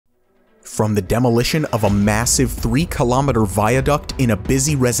From the demolition of a massive 3-kilometer viaduct in a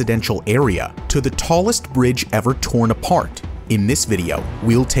busy residential area to the tallest bridge ever torn apart. In this video,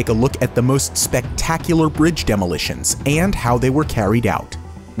 we'll take a look at the most spectacular bridge demolitions and how they were carried out.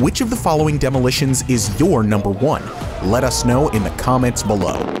 Which of the following demolitions is your number one? Let us know in the comments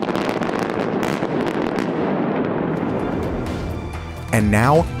below. And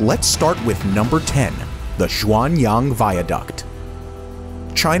now, let's start with number 10, the Zhuan-yang Viaduct.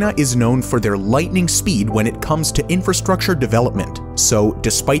 China is known for their lightning speed when it comes to infrastructure development, so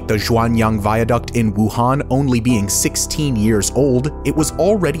despite the Zhuan-yang Viaduct in Wuhan only being 16 years old, it was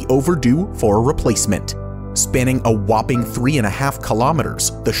already overdue for a replacement. Spanning a whopping 3.5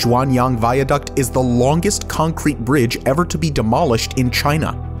 kilometers, the Zhuan-yang Viaduct is the longest concrete bridge ever to be demolished in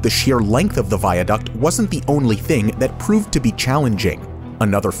China. The sheer length of the viaduct wasn't the only thing that proved to be challenging.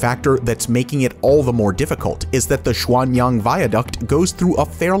 Another factor that's making it all the more difficult is that the Zhuan-yang Viaduct goes through a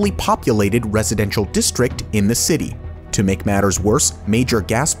fairly populated residential district in the city. To make matters worse, major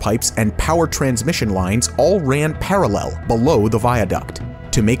gas pipes and power transmission lines all ran parallel below the viaduct.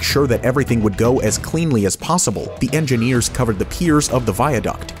 To make sure that everything would go as cleanly as possible, the engineers covered the piers of the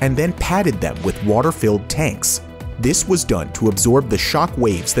viaduct and then padded them with water-filled tanks. This was done to absorb the shock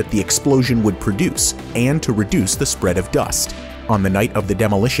waves that the explosion would produce and to reduce the spread of dust. On the night of the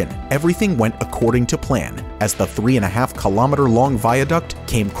demolition, everything went according to plan, as the 3.5 kilometer long viaduct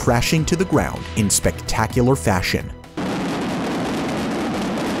came crashing to the ground in spectacular fashion.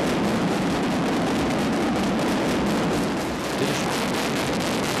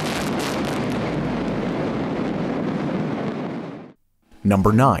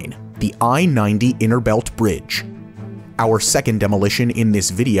 Number 9. The I-90 Innerbelt Bridge. Our second demolition in this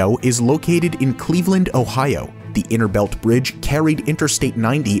video is located in Cleveland, Ohio. The Innerbelt Bridge carried Interstate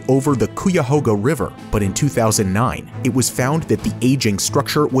 90 over the Cuyahoga River, but in 2009, it was found that the aging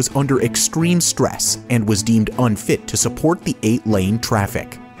structure was under extreme stress and was deemed unfit to support the 8-lane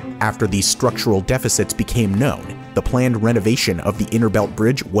traffic. After these structural deficits became known, the planned renovation of the Innerbelt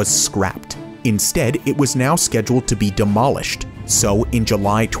Bridge was scrapped. Instead, it was now scheduled to be demolished. So, in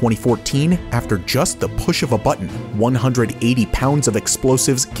July 2014, after just the push of a button, 180 pounds of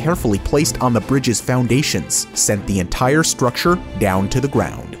explosives carefully placed on the bridge's foundations sent the entire structure down to the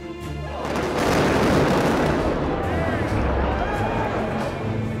ground.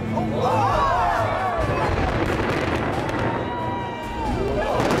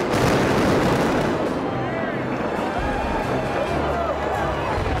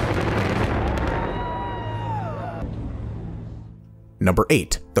 Number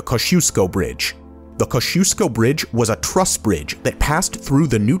 8. The Kosciuszko Bridge. The Kosciuszko Bridge was a truss bridge that passed through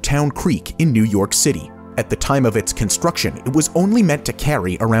the Newtown Creek in New York City. At the time of its construction, it was only meant to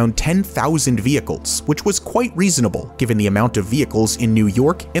carry around 10,000 vehicles, which was quite reasonable given the amount of vehicles in New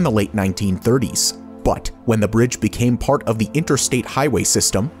York in the late 1930s. But when the bridge became part of the interstate highway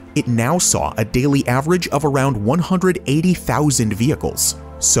system, it now saw a daily average of around 180,000 vehicles.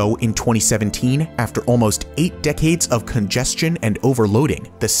 So in 2017, after almost 8 decades of congestion and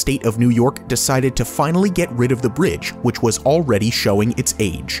overloading, the state of New York decided to finally get rid of the bridge, which was already showing its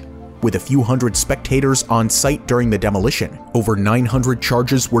age. With a few hundred spectators on site during the demolition, over 900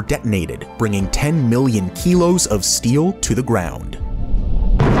 charges were detonated, bringing 10 million kilos of steel to the ground.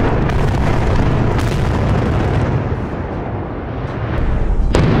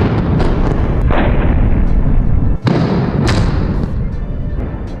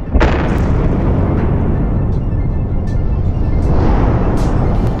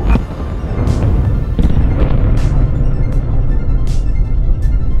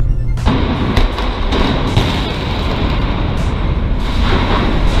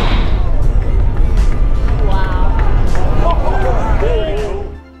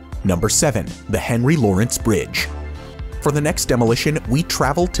 Number 7. The Henry Lawrence Bridge. For the next demolition, we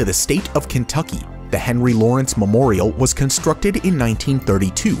travel to the state of Kentucky. The Henry Lawrence Memorial was constructed in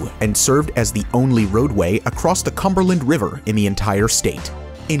 1932 and served as the only roadway across the Cumberland River in the entire state.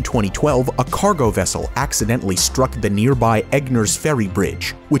 In 2012, a cargo vessel accidentally struck the nearby Egner's Ferry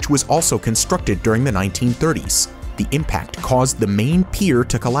Bridge, which was also constructed during the 1930s. The impact caused the main pier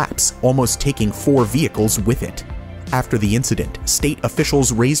to collapse, almost taking 4 vehicles with it. After the incident, state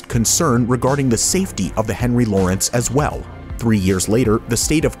officials raised concern regarding the safety of the Henry Lawrence as well. 3 years later, the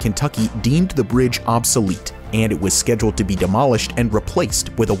state of Kentucky deemed the bridge obsolete, and it was scheduled to be demolished and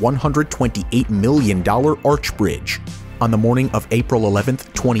replaced with a $128 million arch bridge. On the morning of April 11,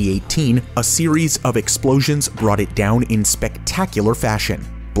 2018, a series of explosions brought it down in spectacular fashion.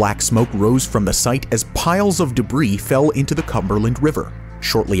 Black smoke rose from the site as piles of debris fell into the Cumberland River.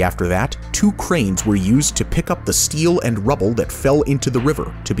 Shortly after that, 2 cranes were used to pick up the steel and rubble that fell into the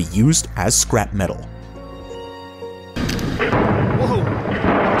river to be used as scrap metal. Whoa.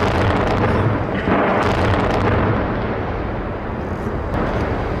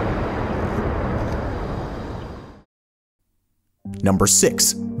 Number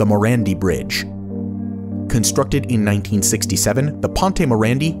 6. The Morandi Bridge. Constructed in 1967, the Ponte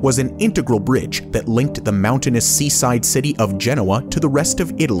Morandi was an integral bridge that linked the mountainous seaside city of Genoa to the rest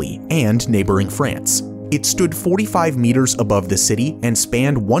of Italy and neighboring France. It stood 45 meters above the city and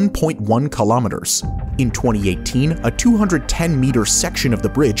spanned 1.1 kilometers. In 2018, a 210-meter section of the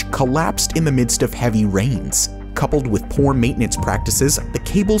bridge collapsed in the midst of heavy rains. Coupled with poor maintenance practices, the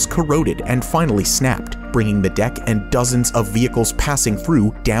cables corroded and finally snapped, bringing the deck and dozens of vehicles passing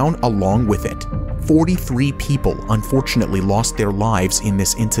through down along with it. 43 people unfortunately lost their lives in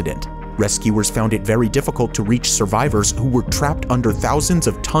this incident. Rescuers found it very difficult to reach survivors who were trapped under thousands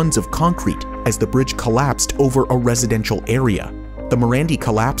of tons of concrete as the bridge collapsed over a residential area. The Morandi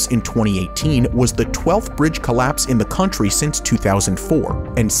collapse in 2018 was the 12th bridge collapse in the country since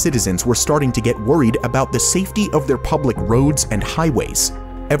 2004, and citizens were starting to get worried about the safety of their public roads and highways.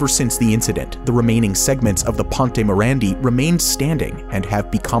 Ever since the incident, the remaining segments of the Ponte Morandi remained standing and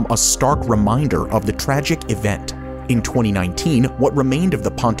have become a stark reminder of the tragic event. In 2019, what remained of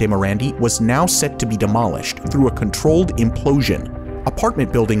the Ponte Morandi was now set to be demolished through a controlled implosion.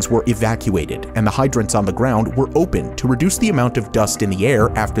 Apartment buildings were evacuated, and the hydrants on the ground were opened to reduce the amount of dust in the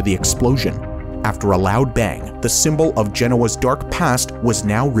air after the explosion. After a loud bang, the symbol of Genoa's dark past was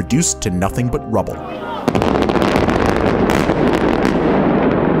now reduced to nothing but rubble.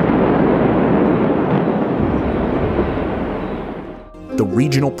 The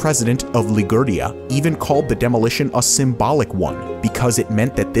regional president of Liguria even called the demolition a symbolic one because it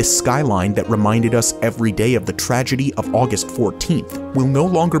meant that this skyline that reminded us every day of the tragedy of August 14th will no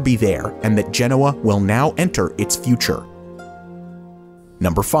longer be there, and that Genoa will now enter its future.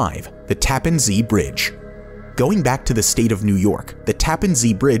 Number 5. The Tappan Zee Bridge. Going back to the state of New York, the Tappan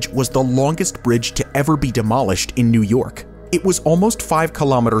Zee Bridge was the longest bridge to ever be demolished in New York. It was almost 5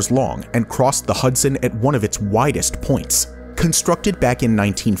 kilometers long and crossed the Hudson at one of its widest points. Constructed back in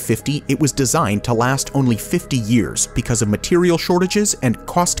 1950, it was designed to last only 50 years because of material shortages and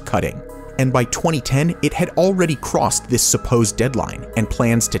cost cutting. And by 2010, it had already crossed this supposed deadline, and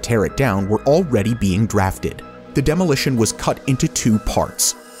plans to tear it down were already being drafted. The demolition was cut into 2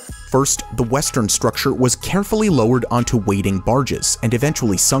 parts. First, the western structure was carefully lowered onto waiting barges and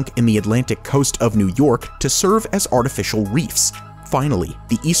eventually sunk in the Atlantic coast of New York to serve as artificial reefs. Finally,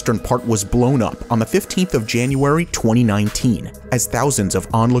 the eastern part was blown up on the 15th of January 2019, as thousands of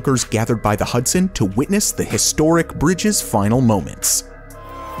onlookers gathered by the Hudson to witness the historic bridge's final moments.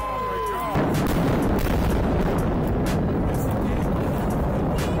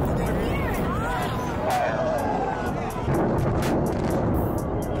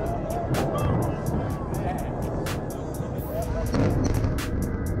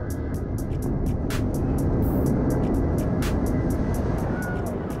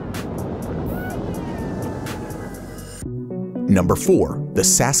 Number 4. The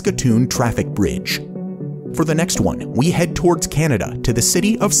Saskatoon Traffic Bridge. For the next one, we head towards Canada to the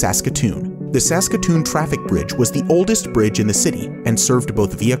city of Saskatoon. The Saskatoon Traffic Bridge was the oldest bridge in the city and served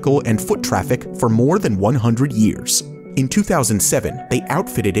both vehicle and foot traffic for more than 100 years. In 2007, they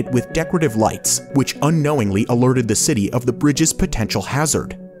outfitted it with decorative lights, which unknowingly alerted the city of the bridge's potential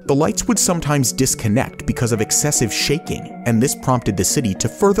hazard. The lights would sometimes disconnect because of excessive shaking, and this prompted the city to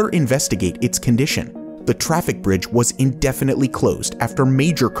further investigate its condition. The traffic bridge was indefinitely closed after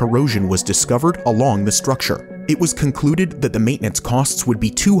major corrosion was discovered along the structure. It was concluded that the maintenance costs would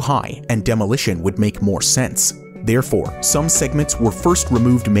be too high and demolition would make more sense. Therefore, some segments were first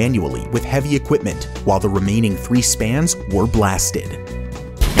removed manually with heavy equipment, while the remaining 3 spans were blasted.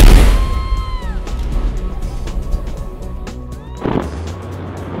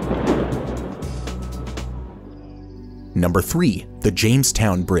 Number 3. The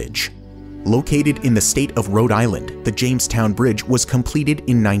Jamestown Bridge. Located in the state of Rhode Island, the Jamestown Bridge was completed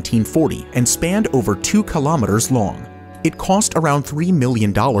in 1940 and spanned over 2 kilometers long. It cost around $3 million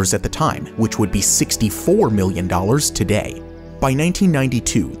at the time, which would be $64 million today. By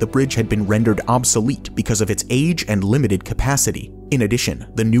 1992, the bridge had been rendered obsolete because of its age and limited capacity. In addition,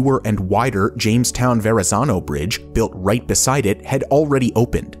 the newer and wider Jamestown-Verrazano Bridge, built right beside it, had already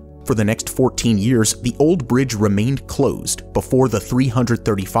opened. For the next 14 years, the old bridge remained closed before the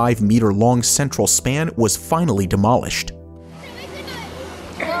 335-meter-long central span was finally demolished.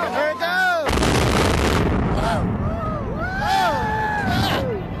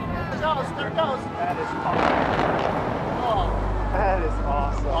 That is awesome.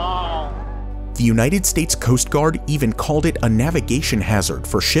 The United States Coast Guard even called it a navigation hazard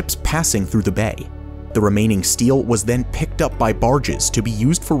for ships passing through the bay. The remaining steel was then picked up by barges to be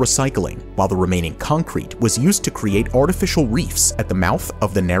used for recycling, while the remaining concrete was used to create artificial reefs at the mouth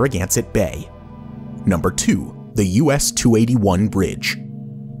of the Narragansett Bay. Number 2. The US 281 Bridge.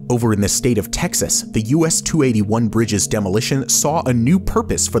 Over in the state of Texas, the US 281 Bridge's demolition saw a new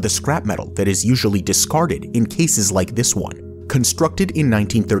purpose for the scrap metal that is usually discarded in cases like this one. Constructed in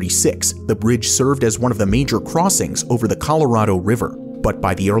 1936, the bridge served as one of the major crossings over the Colorado River, but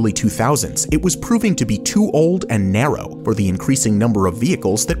by the early 2000s, it was proving to be too old and narrow for the increasing number of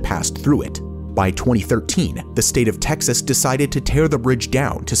vehicles that passed through it. By 2013, the state of Texas decided to tear the bridge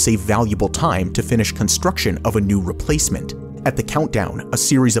down to save valuable time to finish construction of a new replacement. At the countdown, a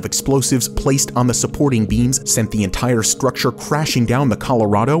series of explosives placed on the supporting beams sent the entire structure crashing down the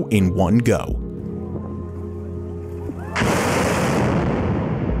Colorado in one go.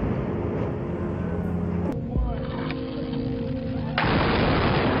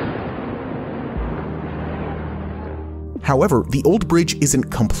 However, the old bridge isn't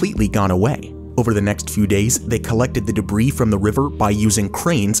completely gone away. Over the next few days, they collected the debris from the river by using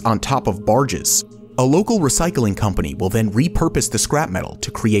cranes on top of barges. A local recycling company will then repurpose the scrap metal to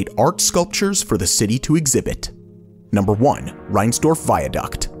create art sculptures for the city to exhibit. Number 1. Rinsdorf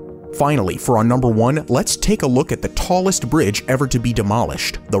Viaduct. Finally, for our number 1, let's take a look at the tallest bridge ever to be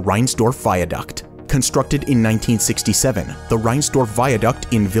demolished, the Rinsdorf Viaduct. Constructed in 1967, the Rinsdorf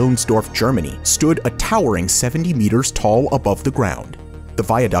Viaduct in Wilnsdorf, Germany, stood a towering 70 meters tall above the ground. The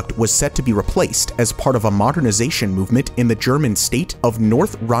viaduct was set to be replaced as part of a modernization movement in the German state of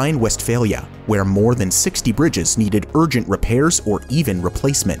North Rhine-Westphalia, where more than 60 bridges needed urgent repairs or even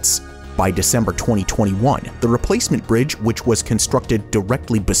replacements. By December 2021, the replacement bridge, which was constructed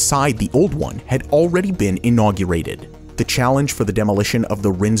directly beside the old one, had already been inaugurated. The challenge for the demolition of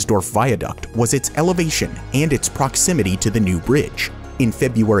the Rinsdorf Viaduct was its elevation and its proximity to the new bridge. In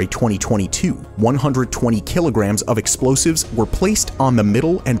February 2022, 120 kilograms of explosives were placed on the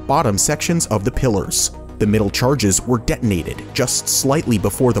middle and bottom sections of the pillars. The middle charges were detonated just slightly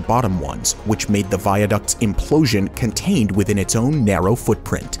before the bottom ones, which made the viaduct's implosion contained within its own narrow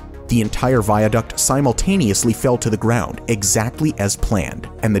footprint. The entire viaduct simultaneously fell to the ground exactly as planned,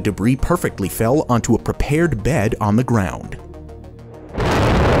 and the debris perfectly fell onto a prepared bed on the ground.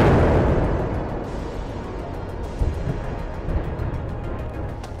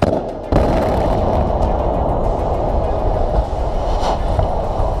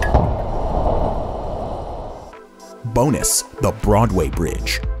 Bonus: the Broadway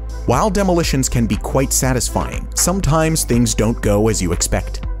Bridge. While demolitions can be quite satisfying, sometimes things don't go as you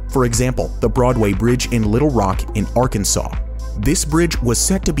expect. For example, the Broadway Bridge in Little Rock in Arkansas. This bridge was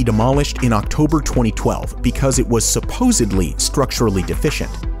set to be demolished in October 2012 because it was supposedly structurally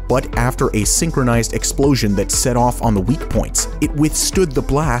deficient. But after a synchronized explosion that set off on the weak points, it withstood the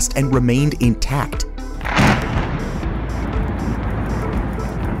blast and remained intact.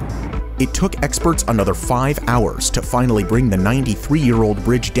 It took experts another 5 hours to finally bring the 93-year-old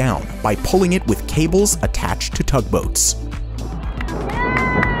bridge down by pulling it with cables attached to tugboats.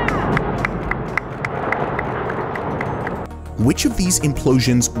 Which of these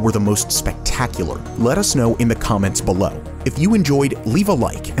implosions were the most spectacular? Let us know in the comments below. If you enjoyed, leave a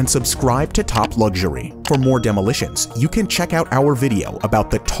like and subscribe to Top Luxury. For more demolitions, you can check out our video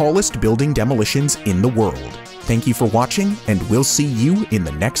about the tallest building demolitions in the world. Thank you for watching, and we'll see you in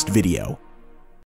the next video.